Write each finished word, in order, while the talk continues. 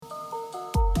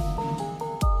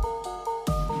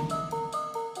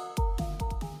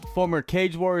former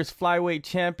Cage Warriors flyweight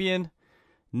champion,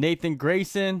 Nathan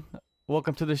Grayson.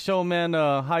 Welcome to the show, man.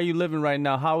 How you living right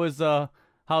now? How is the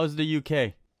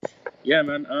UK? Yeah,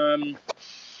 man.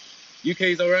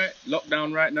 UK's all right.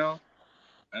 Lockdown right now.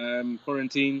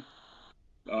 Quarantine.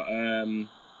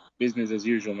 Business as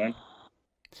usual, man.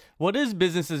 What is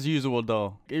business as usual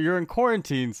though? You're in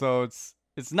quarantine, so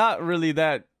it's not really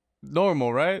that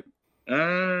normal, right?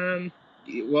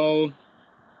 Well,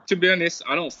 to be honest,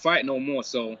 I don't fight no more,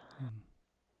 so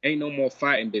ain't no more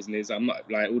fighting business. I'm not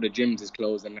like all the gyms is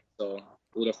closed and that, so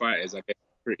all the fighters I get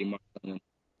pretty much on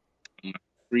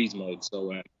freeze mode.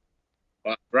 So,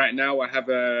 but right now I have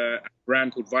a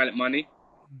brand called Violent Money.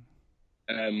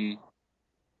 And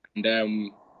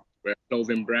we're a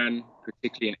clothing brand,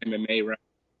 particularly in MMA, right?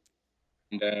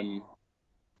 And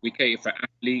we cater for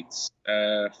athletes,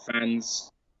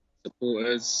 fans,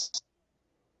 supporters,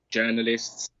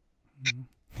 journalists.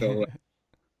 So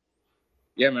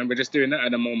yeah, man, we're just doing that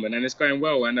at the moment, and it's going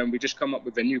well. And then we just come up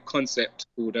with a new concept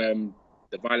called the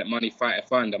Violent Money Fighter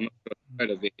Fund. I'm not sure if you've heard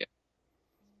of it yet.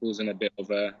 It's causing a bit of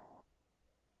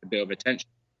attention.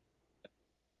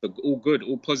 But all good,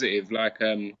 all positive. Like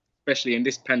especially in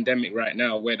this pandemic right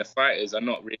now, where the fighters are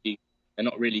not really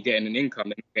getting an income.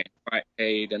 They're not getting fight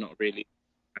paid. They're not really.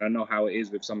 I don't know how it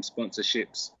is with some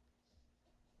sponsorships.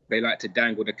 They like to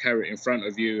dangle the carrot in front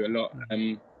of you a lot.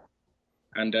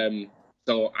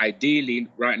 So ideally,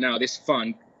 right now, this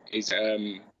fund is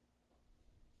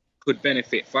could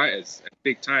benefit fighters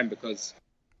big time, because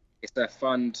it's a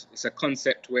fund, it's a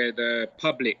concept where the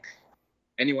public,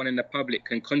 anyone in the public,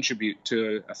 can contribute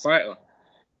to a fighter.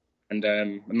 And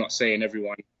I'm not saying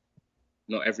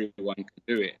not everyone can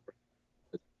do it,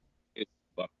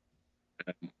 but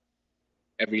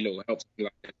every little helps.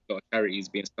 Like, there's a lot of charities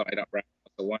being started up right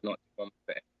now, so why not do one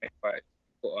for MMA fighters?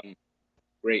 Put on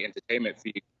great entertainment for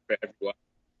you, for everyone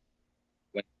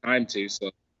when it's time to.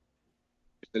 So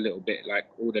just a little bit, like,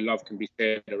 all the love can be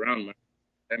shared around, man.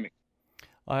 Pandemic.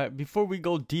 All right, before we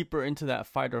go deeper into that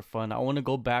fighter fund, I want to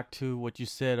go back to what you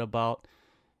said about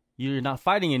you're not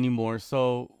fighting anymore.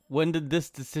 So when did this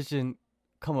decision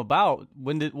come about?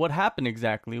 What happened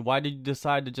exactly? Why did you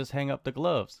decide to just hang up the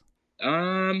gloves?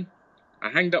 I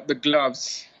hanged up the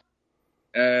gloves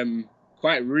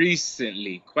quite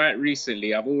recently.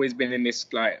 I've always been in this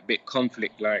like bit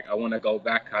conflict. Like, I want to go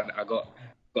back. I got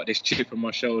this chip on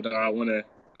my shoulder. I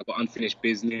got unfinished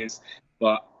business.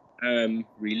 But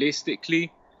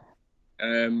realistically,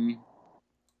 when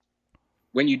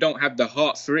you don't have the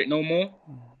heart for it no more,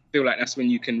 I feel like that's when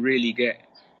it can really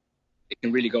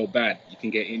go bad. You can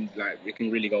get in, like, it can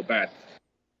really go bad.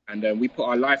 And we put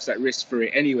our lives at risk for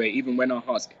it anyway, even when our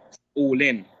heart's all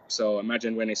in. So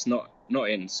imagine when it's not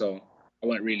in. So I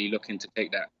wasn't really looking to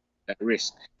take that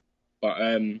risk. But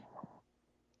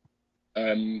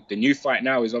the new fight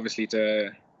now is obviously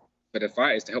for the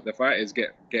fighters, to help the fighters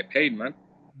get paid, man.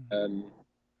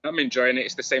 I'm enjoying it.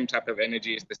 It's the same type of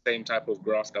energy. It's the same type of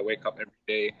graft. I wake up every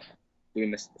day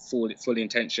doing this full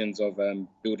intentions of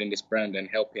building this brand and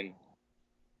helping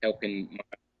my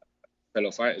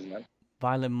fellow fighters, man.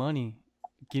 Violent Money.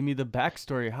 Give me the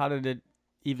backstory. How did it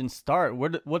even start?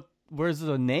 Where's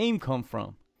the name come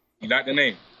from? You like the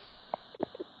name?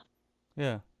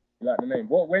 Yeah. You like the name?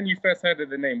 When you first heard of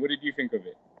the name, what did you think of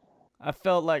it? I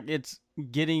felt like it's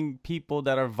getting people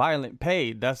that are violent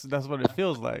paid. That's what it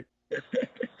feels like.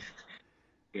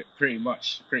 Yeah, pretty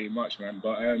much, man.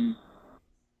 But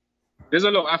there's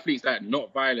a lot of athletes that are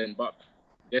not violent, but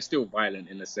they're still violent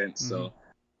in a sense. Mm-hmm. So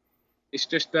it's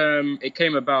just it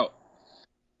came about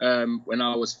when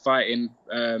I was fighting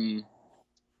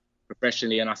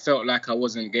professionally, and I felt like I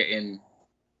wasn't getting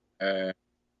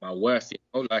my worth. You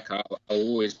know, like I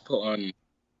always put on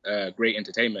great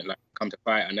entertainment. Like, come to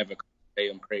fight, I never come to play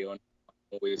and pray on.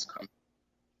 I always come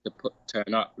to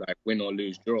turn up, like, win or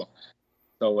lose, draw.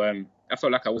 So I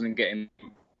felt like I wasn't getting.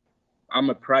 I'm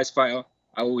a prize fighter.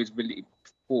 I always really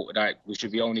thought that we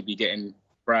should only be getting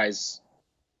prize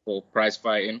for prize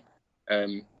fighting.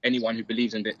 Anyone who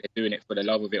believes in it, they're doing it for the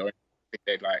love of it, or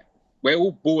they're like, we're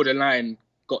all borderline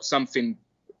got something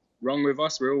wrong with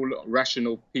us. We're all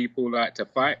rational people, like to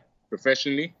fight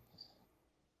professionally.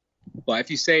 But if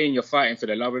you're saying you're fighting for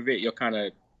the love of it, you're kind of,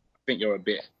 I think you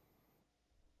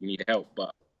need help.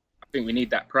 But I think we need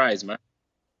that prize, man.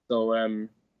 So I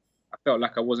felt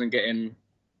like I wasn't getting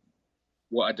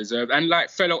what I deserved. And like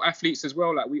fellow athletes as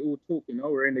well, like, we all talk, you know,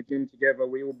 we're in the gym together.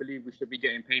 We all believe we should be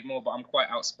getting paid more, but I'm quite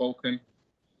outspoken.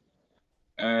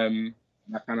 I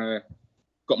kind of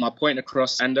got my point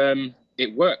across, and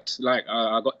it worked. Like,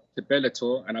 I got to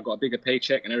Bellator and I got a bigger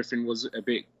paycheck, and everything was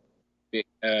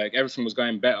everything was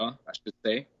going better, I should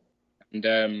say.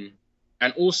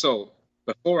 And also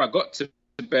before I got to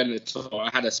Bellator, I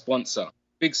had a sponsor,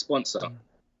 big sponsor,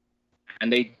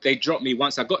 and they dropped me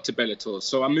once I got to Bellator.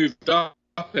 So I moved up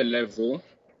a level,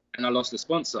 and I lost the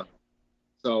sponsor.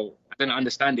 So I didn't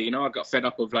understand it. I got fed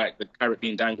up of like the carrot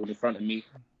being dangled in front of me.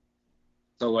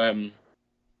 So I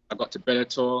got to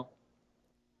Bellator.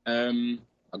 I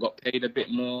got paid a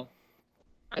bit more.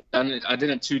 I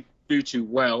didn't do too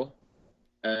well.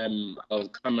 I was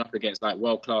coming up against like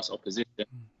world-class opposition.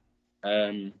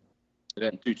 I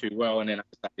didn't do too well, and then I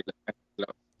decided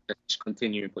let's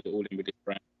continue and put it all in with this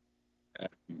brand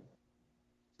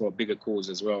for a bigger cause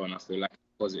as well. And I feel like it's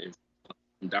positive.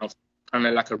 I'm down, kind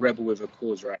of like a rebel with a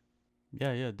cause, right?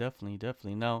 Yeah,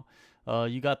 definitely. Now,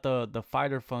 you got the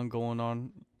fighter fund going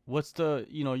on. What's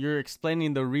you're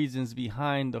explaining the reasons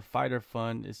behind the fighter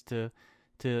fund is to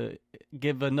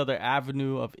give another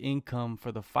avenue of income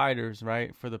for the fighters,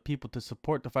 right? For the people to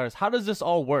support the fighters. How does this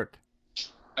all work?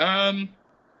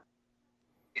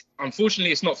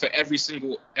 Unfortunately, it's not for every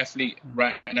single athlete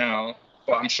right now,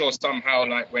 but I'm sure somehow,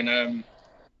 like when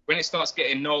it starts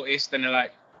getting noticed and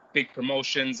like big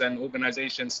promotions and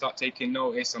organizations start taking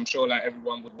notice, I'm sure like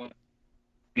everyone would want to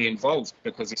be involved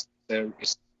because it's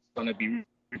going to be really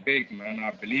big, man.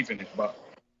 I believe in it, but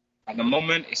at the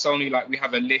moment, it's only like we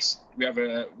have a list. We have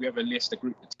a list, a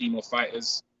group, a team of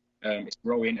fighters. It's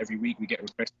growing every week. We get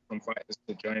requests from fighters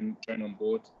to join on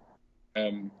board.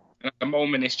 And at the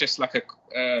moment, it's just like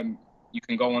you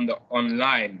can go on the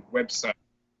online website,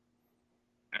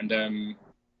 and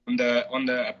on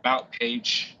the about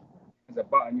page, there's a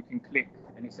button you can click,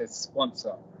 and it says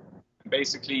sponsor. And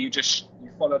basically, you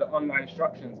follow the online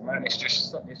instructions, man. It's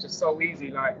just so easy.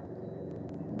 Like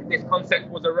this concept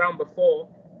was around before,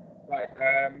 like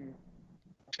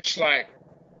just like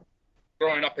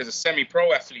growing up as a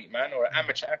semi-pro athlete, man, or an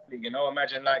amateur athlete.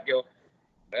 Imagine like your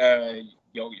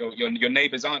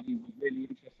neighbor's auntie was really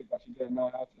interested, but she didn't know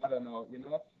how to, I don't know,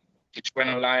 She went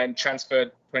online,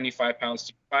 transferred £25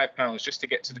 to £5 just to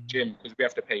get to the gym because we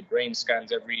have to pay brain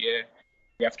scans every year.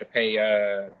 We have to pay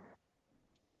our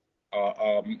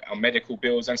medical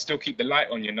bills and still keep the light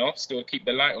on, still keep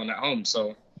the light on at home.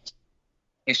 So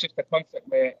it's just a concept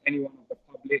where anyone of the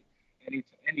public,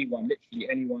 literally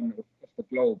anyone across the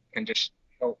globe can just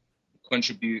help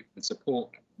contribute and support,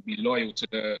 be loyal to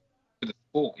the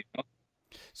sport,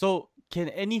 So can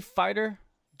any fighter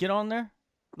get on there?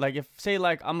 Like if say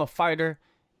like I'm a fighter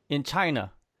in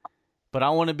China, but I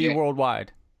want to be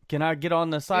worldwide. Can I get on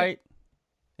the site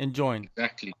and join?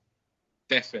 Exactly.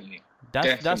 Definitely.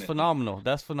 That's phenomenal.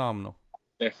 That's phenomenal.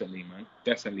 Definitely, man.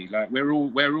 Definitely. Like we're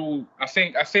all I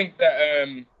think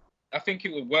that I think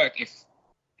it would work if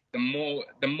the more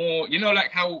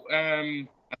like how I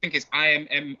think it's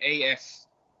IMMAF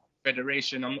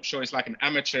Federation. I'm not sure, it's like an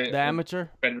amateur. The amateur?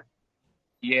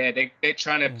 Yeah, they're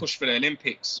trying to push for the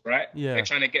Olympics, right? Yeah. They're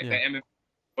trying to get the MMA.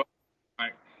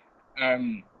 Like,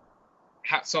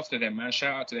 hats off to them, man.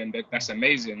 Shout out to them. That's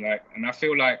amazing. Like, and I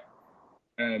feel like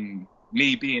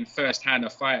me being first-hand a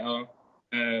fighter,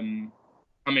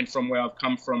 coming from where I've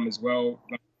come from as well,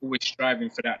 like always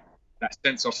striving for that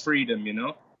sense of freedom,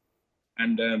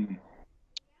 And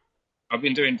I've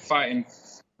been doing fighting,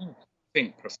 I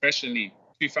think, professionally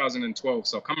 2012,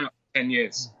 so coming up 10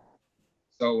 years.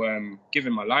 So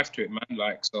giving my life to it, man.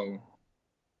 Like, so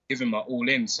giving my all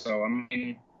in. So I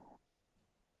mean,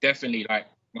 definitely like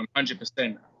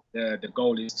 100%. The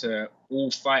goal is to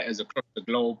all fighters across the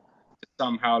globe to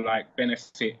somehow like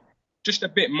benefit just a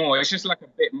bit more. It's just like a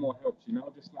bit more help,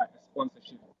 just like a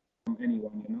sponsorship from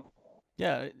anyone,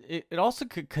 Yeah, it also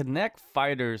could connect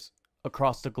fighters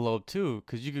across the globe too,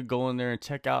 because you could go in there and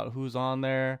check out who's on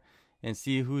there and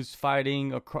see who's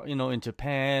fighting across, in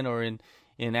Japan or in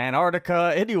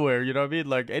Antarctica, anywhere. You know what I mean?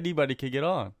 Like anybody could get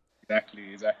on.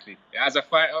 Exactly. As a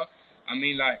fighter, I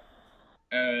mean, like,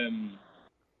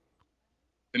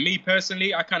 for me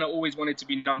personally, I kind of always wanted to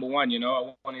be number one.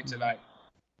 I wanted to like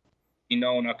be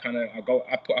known. I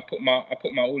put my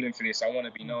all in for this. I want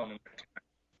to be known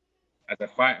as a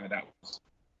fighter. That was,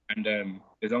 and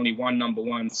there's only one number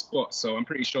one spot. So I'm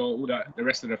pretty sure all the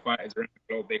rest of the fighters around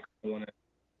the globe,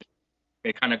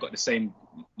 they kind of got the same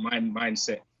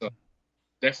mindset. So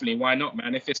definitely, why not,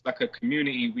 man? If it's like a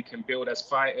community we can build as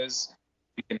fighters,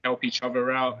 we can help each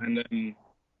other out, and then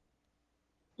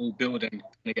all build and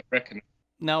get recognized.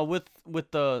 Now with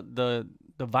the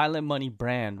Violent Money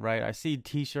brand, right? I see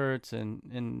T-shirts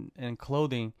and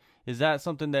clothing. Is that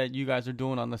something that you guys are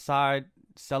doing on the side,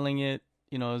 selling it?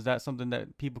 Is that something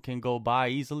that people can go buy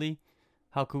easily?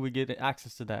 How could we get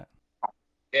access to that?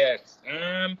 Yes.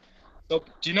 So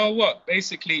do you know what?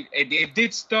 Basically, it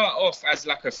did start off as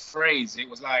like a phrase. It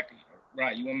was like,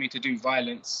 right, you want me to do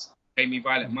violence, pay me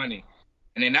violent money.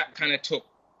 and then that kind of took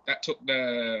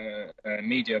the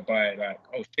media by like,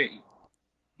 oh shit,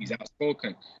 he's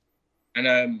outspoken, and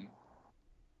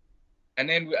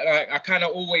then like I kind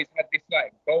of always had this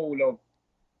like goal of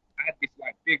I had this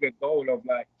like bigger goal of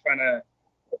like trying to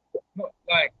not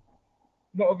like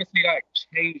not obviously like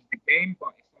change the game,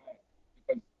 but it's like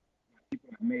because like, people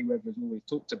like Mayweather's always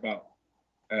talked about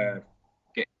uh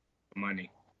getting money.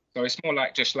 So it's more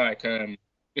like just adding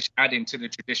to the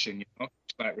tradition, you know,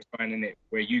 just like refining it.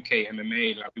 Where UK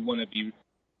MMA, like we want to be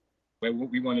where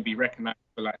we want to be recognized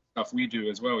for like stuff we do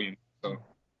as well, you know. So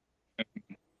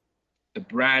the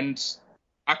brand,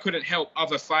 I couldn't help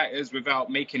other fighters without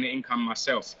making the income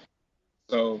myself.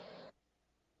 So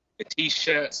the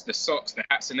t-shirts, the socks, the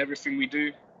hats, and everything we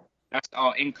do, that's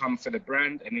our income for the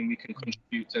brand, and then we can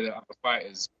contribute to the other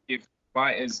fighters. Give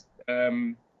fighters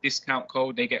discount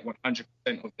code, they get 100%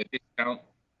 of the discount.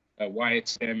 Wire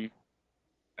to them,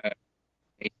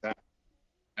 ASAP.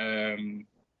 The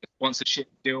sponsorship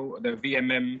deal, the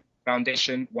VMM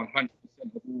Foundation, 100%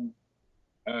 of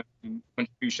all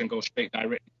contribution goes straight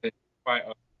directly to the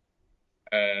fighter.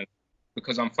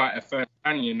 Because I'm fighter first,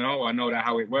 and you know, I know that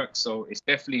how it works. So it's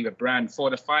definitely a brand for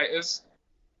the fighters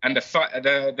and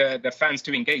the fans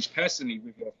to engage personally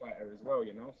with your fighter as well.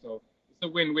 You know, so it's a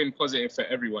win-win positive for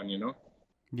everyone. You know.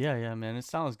 Yeah, yeah, man. It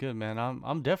sounds good, man.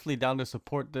 I'm definitely down to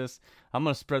support this. I'm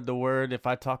gonna spread the word if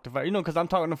I talk to fighters, because I'm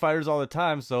talking to fighters all the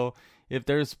time. So if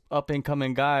there's up and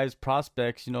coming guys,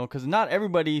 prospects, because not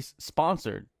everybody's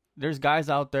sponsored. There's guys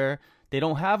out there, they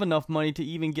don't have enough money to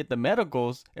even get the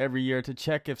medicals every year to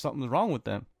check if something's wrong with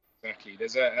them. Exactly.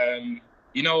 There's a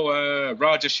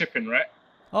Raja Shipping, right?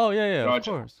 Oh yeah, yeah, of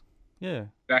Raja. course. Yeah.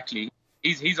 Exactly.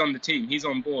 He's on the team. He's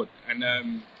on board,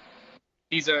 and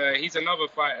he's another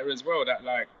fighter as well that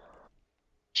like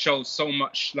shows so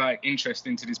much like interest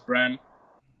into this brand.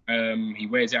 He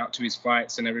wears out to his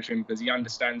fights and everything because he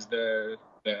understands the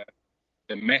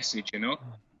message, you know.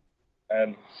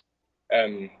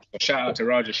 So shout out to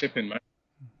Raja Shipping, man.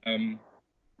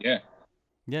 Yeah.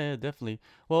 Yeah, yeah, definitely.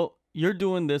 Well, you're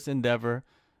doing this endeavor.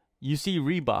 You see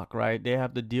Reebok, right? They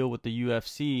have to deal with the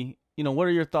UFC. What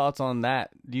are your thoughts on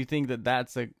that? Do you think that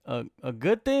that's a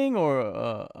good thing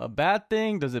or a bad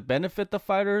thing? Does it benefit the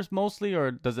fighters mostly,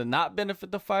 or does it not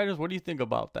benefit the fighters? What do you think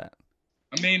about that?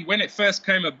 I mean, when it first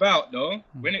came about,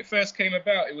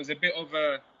 it was a bit of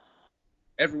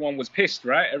everyone was pissed,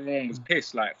 right? Everyone was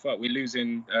pissed. Like, fuck, we're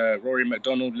losing. Rory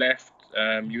McDonald left.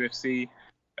 UFC,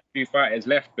 a few fighters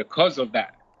left because of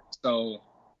that. So,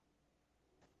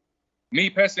 me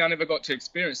personally, I never got to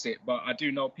experience it, but I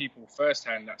do know people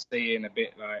firsthand that stay in a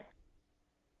bit like.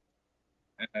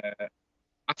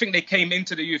 I think they came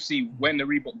into the UFC when the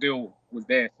Reebok deal was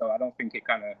there, so I don't think it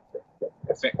kind of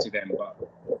affected them. But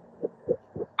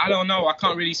I don't know. I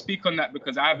can't really speak on that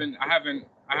because I haven't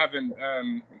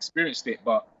experienced it.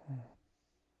 But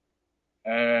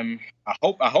I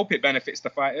hope it benefits the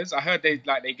fighters. I heard they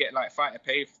get like fighter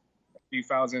pay a few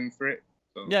thousand for it.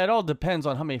 So. Yeah, it all depends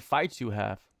on how many fights you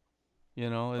have.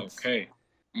 It's... Okay.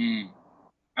 I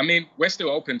mean, we're still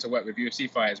open to work with UFC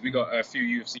fighters. We got a few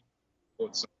UFC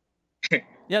reports.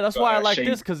 Yeah, that's why I like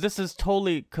this, because this is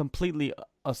completely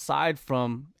aside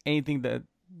from anything that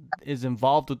is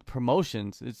involved with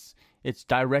promotions. It's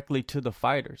directly to the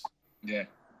fighters. Yeah,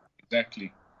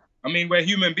 exactly. I mean, we're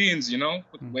human beings,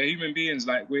 We're human beings.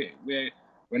 Like we're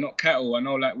not cattle. I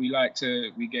know, like we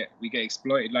get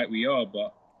exploited like we are,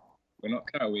 but we're not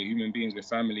cattle. We're human beings. We're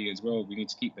family as well. We need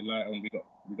to keep the light on. We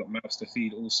got mouths to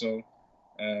feed also.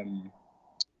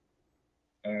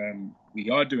 We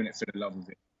are doing it for the love of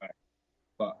it, right?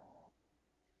 But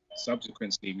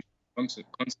subsequently, we constant.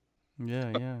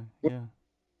 Yeah.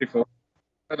 Before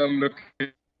I'm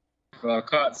looking, I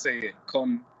can't say it.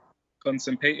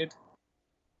 Constipated.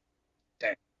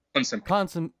 Damn.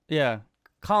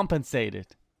 Compensated.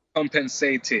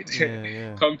 Compensated.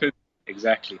 Yeah.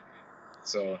 Exactly.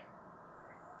 So,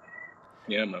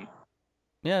 yeah, man.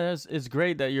 Yeah, it's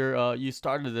great that you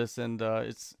started this, and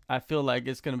I feel like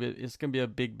it's gonna be a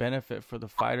big benefit for the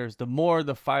fighters. The more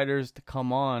the fighters to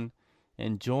come on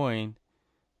and join,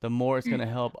 the more it's gonna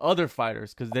help other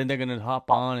fighters, because then they're gonna hop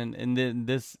on, and then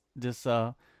this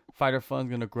fighter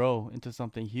fund's gonna grow into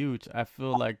something huge. I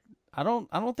feel like I don't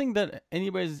think that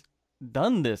anybody's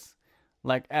done this,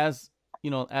 like as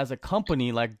a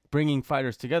company, like bringing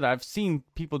fighters together. I've seen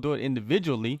people do it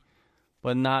individually,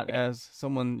 but not as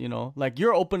someone, like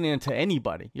you're opening it to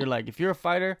anybody. You're like, if you're a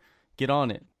fighter, get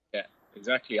on it. Yeah,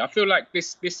 exactly. I feel like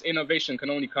this innovation can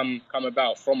only come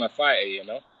about from a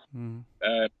fighter,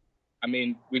 I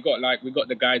mean, we got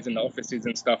the guys in the offices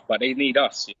and stuff, but they need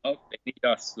us, They need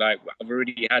us. Like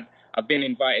I've been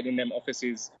invited in them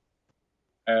offices,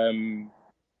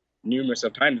 numerous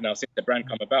of times now since the brand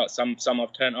come about. Some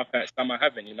I've turned up at, some I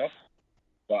haven't, you know.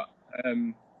 But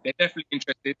they're definitely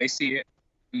interested. They see it,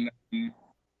 and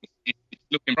it's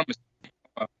looking promising.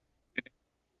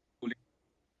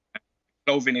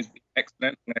 Clothing is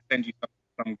excellent. I'm gonna send you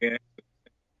some gear.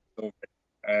 So,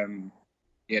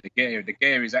 yeah, the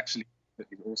gear is actually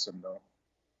awesome though.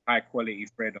 High quality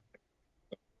thread.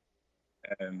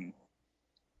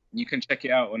 You can check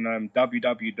it out on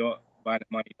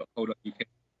www.violentmoney.co.uk.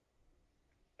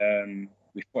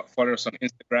 We follow us on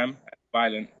Instagram at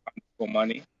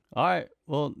violent_money. All right.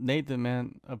 Well, Nathan,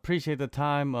 man, appreciate the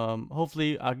time.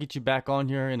 Hopefully I'll get you back on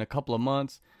here in a couple of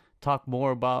months, talk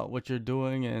more about what you're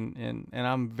doing, and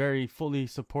I'm very fully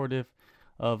supportive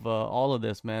of all of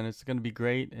this, man. It's gonna be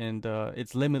great, and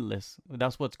it's limitless.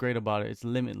 That's what's great about it. It's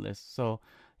limitless. So,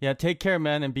 yeah, take care,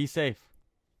 man, and be safe.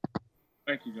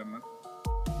 Thank you, John, man.